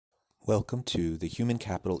Welcome to the Human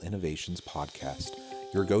Capital Innovations Podcast,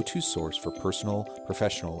 your go-to source for personal,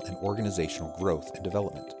 professional, and organizational growth and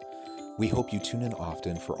development. We hope you tune in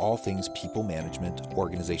often for all things people management,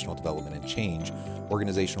 organizational development and change,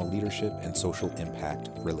 organizational leadership, and social impact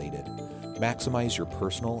related. Maximize your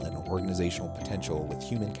personal and organizational potential with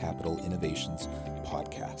Human Capital Innovations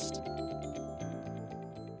Podcast.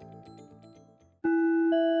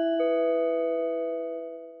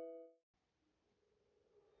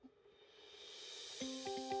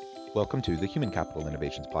 Welcome to the Human Capital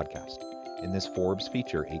Innovations Podcast. In this Forbes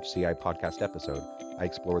feature HCI podcast episode, I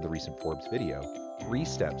explore the recent Forbes video, 3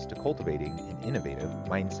 Steps to Cultivating an Innovative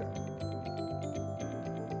Mindset.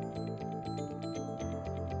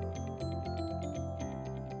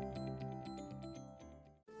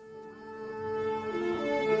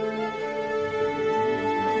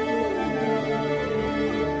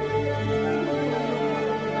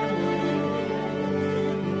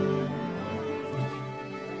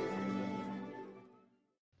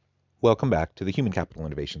 Welcome back to the Human Capital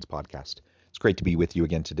Innovations Podcast. It's great to be with you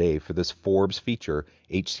again today for this Forbes feature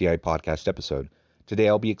HCI podcast episode. Today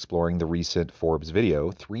I'll be exploring the recent Forbes video,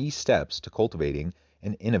 3 Steps to Cultivating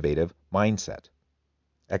an Innovative Mindset.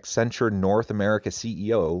 Accenture North America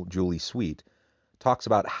CEO Julie Sweet talks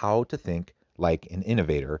about how to think like an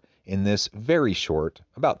innovator in this very short,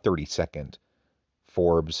 about 30-second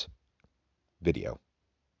Forbes video.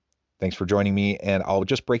 Thanks for joining me, and I'll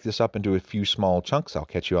just break this up into a few small chunks. I'll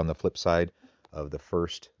catch you on the flip side of the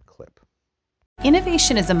first clip.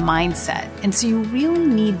 Innovation is a mindset, and so you really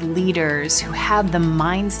need leaders who have the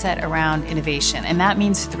mindset around innovation, and that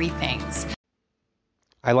means 3 things.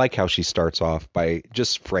 I like how she starts off by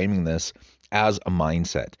just framing this as a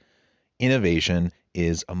mindset. Innovation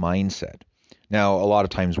is a mindset. Now, a lot of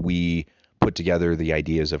times we put together the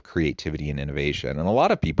ideas of creativity and innovation. And a lot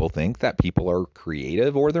of people think that people are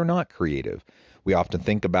creative or they're not creative. We often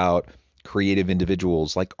think about creative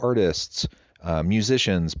individuals like artists,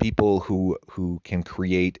 musicians, people who can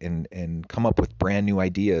create and come up with brand new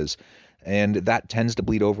ideas. And that tends to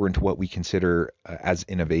bleed over into what we consider as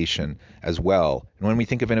innovation as well. And when we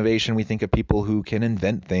think of innovation, we think of people who can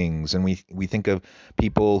invent things. And we think of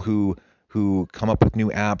people who come up with new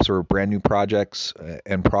apps or brand new projects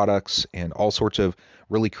and products and all sorts of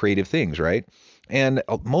really creative things, right? And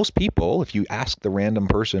most people, if you ask the random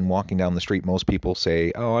person walking down the street, most people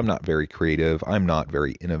say, oh, I'm not very creative. I'm not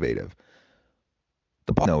very innovative.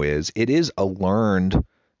 The bottom is, it is a learned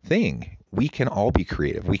thing. We can all be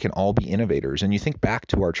creative. We can all be innovators. And you think back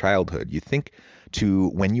to our childhood. You think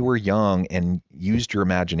to when you were young and used your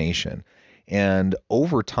imagination. And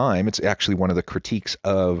over time, it's actually one of the critiques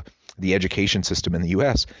of the education system in the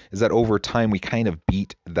US is that over time we kind of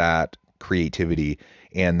beat that creativity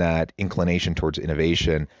and that inclination towards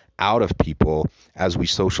innovation out of people as we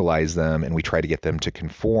socialize them and we try to get them to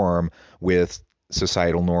conform with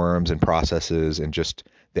societal norms and processes and just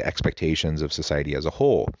the expectations of society as a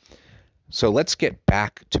whole. So let's get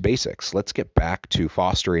back to basics. Let's get back to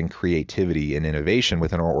fostering creativity and innovation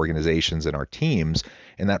within our organizations and our teams.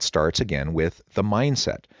 And that starts again with the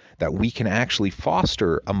mindset, that we can actually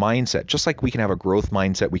foster a mindset. Just like we can have a growth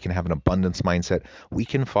mindset, we can have an abundance mindset, we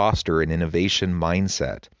can foster an innovation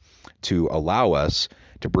mindset to allow us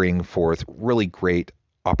to bring forth really great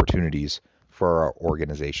opportunities for our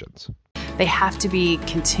organizations. They have to be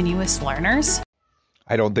continuous learners.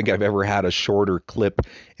 I don't think I've ever had a shorter clip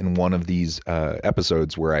in one of these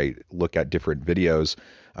episodes where I look at different videos.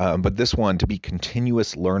 But this one, to be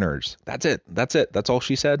continuous learners. That's it. That's all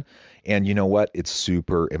she said. And you know what? It's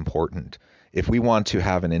super important. If we want to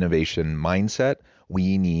have an innovation mindset,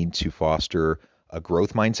 we need to foster a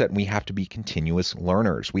growth mindset, and we have to be continuous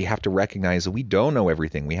learners. We have to recognize that we don't know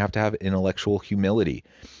everything. We have to have intellectual humility,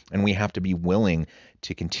 and we have to be willing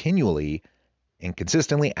to continually and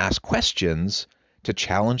consistently ask questions to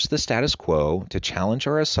challenge the status quo, to challenge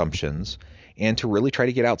our assumptions, and to really try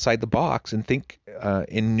to get outside the box and think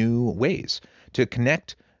in new ways, to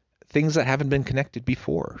connect things that haven't been connected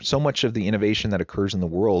before. So much of the innovation that occurs in the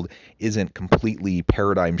world isn't completely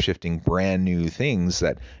paradigm shifting, brand new things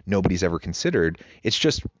that nobody's ever considered. It's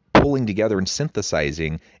just pulling together and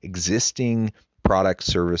synthesizing existing products,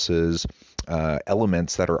 services,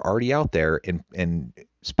 elements that are already out there and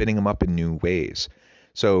spinning them up in new ways.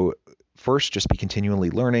 So first, just be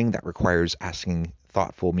continually learning. That requires asking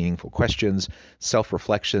thoughtful, meaningful questions,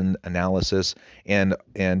 self-reflection, analysis, and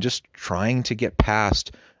just trying to get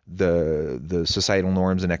past the societal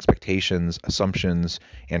norms and expectations, assumptions,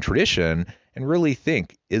 and tradition, and really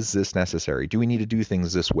think, is this necessary? Do we need to do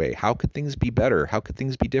things this way? How could things be better? How could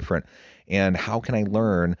things be different? And how can I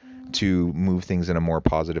learn to move things in a more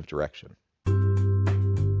positive direction?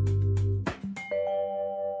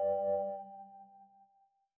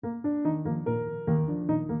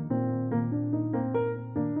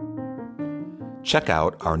 Check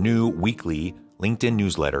out our new weekly LinkedIn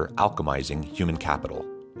newsletter, Alchemizing Human Capital,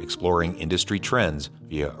 exploring industry trends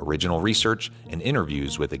via original research and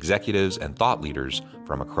interviews with executives and thought leaders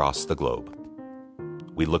from across the globe.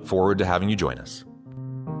 We look forward to having you join us.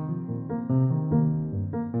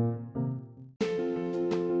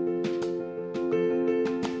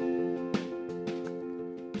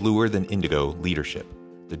 Bluer Than Indigo Leadership,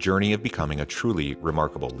 the journey of becoming a truly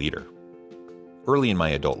remarkable leader. Early in my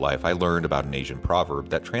adult life, I learned about an Asian proverb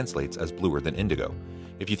that translates as bluer than indigo.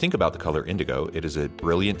 If you think about the color indigo, it is a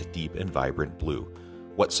brilliant, deep, and vibrant blue,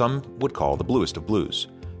 what some would call the bluest of blues.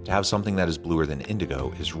 To have something that is bluer than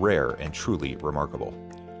indigo is rare and truly remarkable.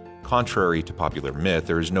 Contrary to popular myth,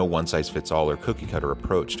 there is no one-size-fits-all or cookie-cutter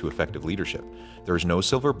approach to effective leadership. There is no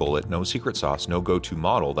silver bullet, no secret sauce, no go-to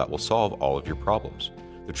model that will solve all of your problems.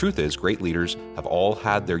 The truth is, great leaders have all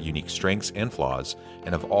had their unique strengths and flaws,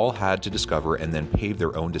 and have all had to discover and then pave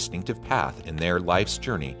their own distinctive path in their life's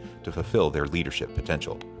journey to fulfill their leadership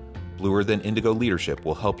potential. Bluer Than Indigo Leadership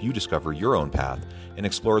will help you discover your own path and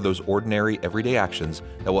explore those ordinary, everyday actions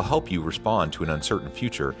that will help you respond to an uncertain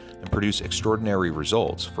future and produce extraordinary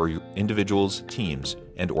results for individuals, teams,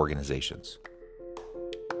 and organizations.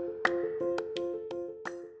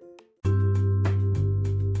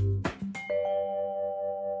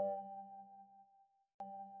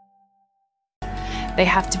 They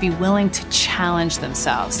have to be willing to challenge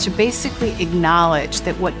themselves, to basically acknowledge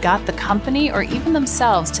that what got the company or even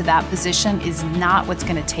themselves to that position is not what's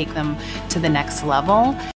going to take them to the next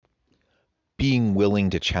level. Being willing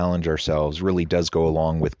to challenge ourselves really does go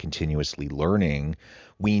along with continuously learning.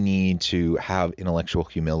 We need to have intellectual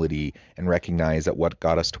humility and recognize that what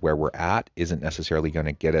got us to where we're at isn't necessarily going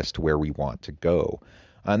to get us to where we want to go.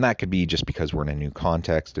 And that could be just because we're in a new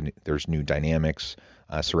context and there's new dynamics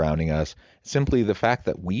surrounding us. Simply the fact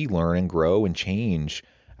that we learn and grow and change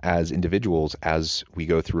as individuals as we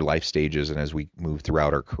go through life stages and as we move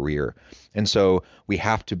throughout our career. And so we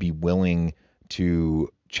have to be willing to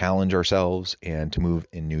challenge ourselves and to move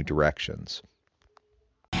in new directions.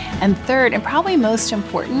 And third, and probably most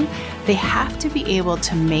important, they have to be able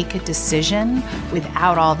to make a decision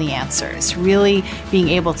without all the answers, really being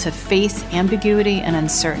able to face ambiguity and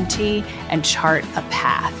uncertainty and chart a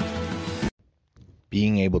path.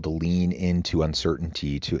 Being able to lean into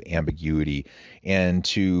uncertainty, to ambiguity, and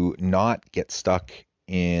to not get stuck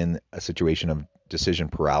in a situation of decision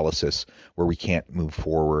paralysis where we can't move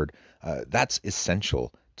forward, that's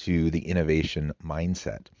essential to the innovation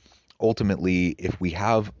mindset. Ultimately, if we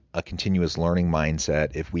have a continuous learning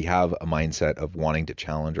mindset, if we have a mindset of wanting to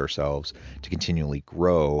challenge ourselves to continually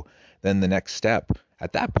grow, then the next step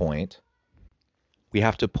at that point, we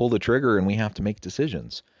have to pull the trigger and we have to make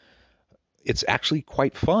decisions. It's actually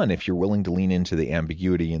quite fun if you're willing to lean into the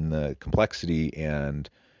ambiguity and the complexity and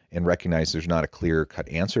recognize there's not a clear-cut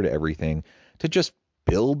answer to everything, to just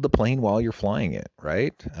build the plane while you're flying it,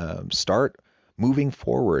 right? Start moving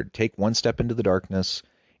forward. Take one step into the darkness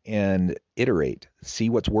and iterate. See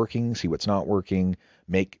what's working, see what's not working,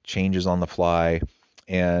 make changes on the fly,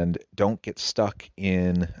 and don't get stuck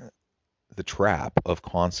in the trap of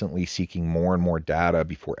constantly seeking more and more data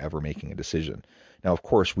before ever making a decision. Now, of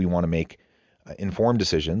course, we want to make informed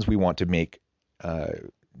decisions. We want to make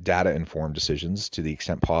data-informed decisions to the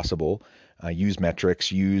extent possible. Use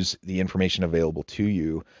metrics, use the information available to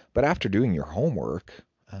you. But after doing your homework,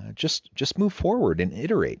 just move forward and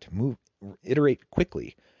iterate. Iterate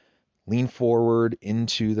quickly. Lean forward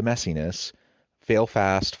into the messiness. Fail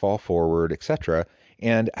fast, fall forward, etc.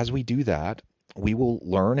 And as we do that, we will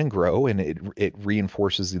learn and grow, and it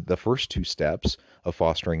reinforces the first two steps of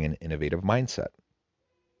fostering an innovative mindset.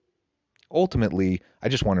 Ultimately, I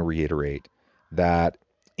just want to reiterate that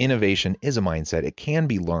innovation is a mindset. It can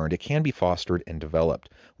be learned, it can be fostered and developed.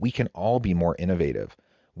 We can all be more innovative.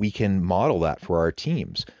 We can model that for our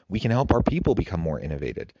teams. We can help our people become more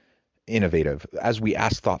innovative as we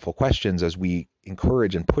ask thoughtful questions, as we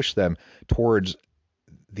encourage and push them towards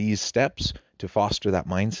these steps to foster that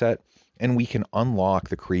mindset, and we can unlock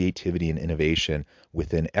the creativity and innovation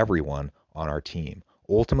within everyone on our team.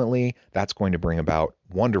 Ultimately, that's going to bring about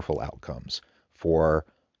wonderful outcomes for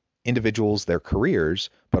individuals, their careers,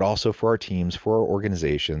 but also for our teams, for our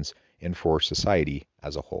organizations, and for society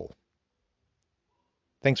as a whole.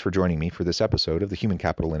 Thanks for joining me for this episode of the Human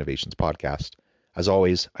Capital Innovations Podcast. As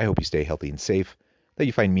always, I hope you stay healthy and safe, that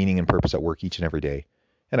you find meaning and purpose at work each and every day,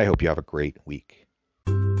 and I hope you have a great week.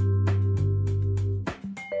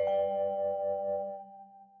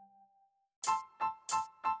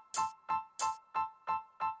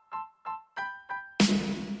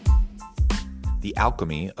 The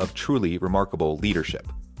Alchemy of Truly Remarkable Leadership,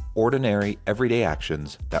 ordinary, everyday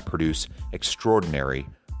actions that produce extraordinary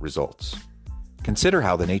results. Consider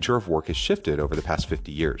how the nature of work has shifted over the past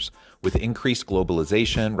 50 years. With increased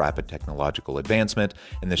globalization, rapid technological advancement,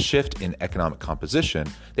 and the shift in economic composition,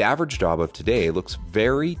 the average job of today looks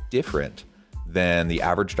very different than the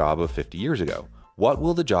average job of 50 years ago. What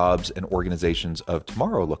will the jobs and organizations of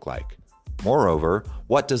tomorrow look like? Moreover,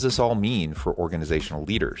 what does this all mean for organizational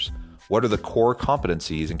leaders? What are the core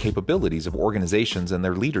competencies and capabilities of organizations and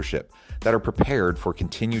their leadership that are prepared for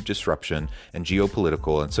continued disruption and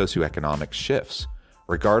geopolitical and socioeconomic shifts?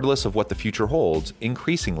 Regardless of what the future holds,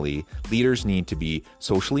 increasingly, leaders need to be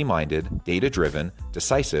socially minded, data-driven,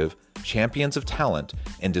 decisive, champions of talent,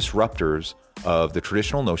 and disruptors of the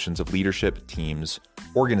traditional notions of leadership, teams,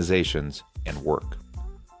 organizations, and work.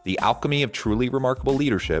 The alchemy of truly remarkable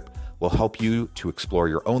leadership will help you to explore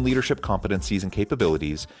your own leadership competencies and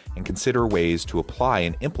capabilities and consider ways to apply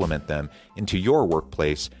and implement them into your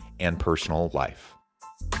workplace and personal life.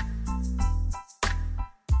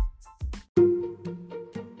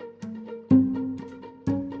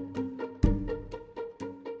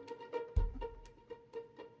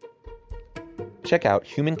 Check out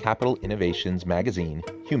Human Capital Innovations magazine,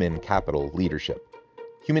 Human Capital Leadership.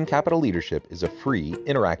 Human Capital Leadership is a free,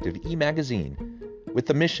 interactive e-magazine with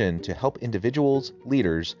the mission to help individuals,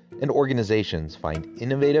 leaders, and organizations find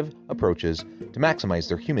innovative approaches to maximize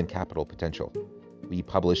their human capital potential. We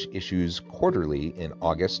publish issues quarterly in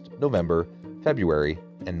August, November, February,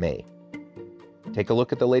 and May. Take a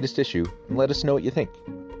look at the latest issue and let us know what you think.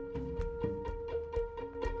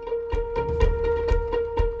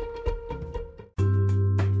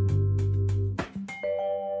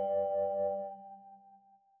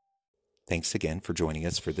 Thanks again for joining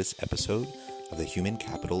us for this episode of the Human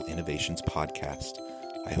Capital Innovations Podcast.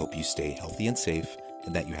 I hope you stay healthy and safe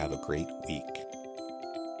and that you have a great week.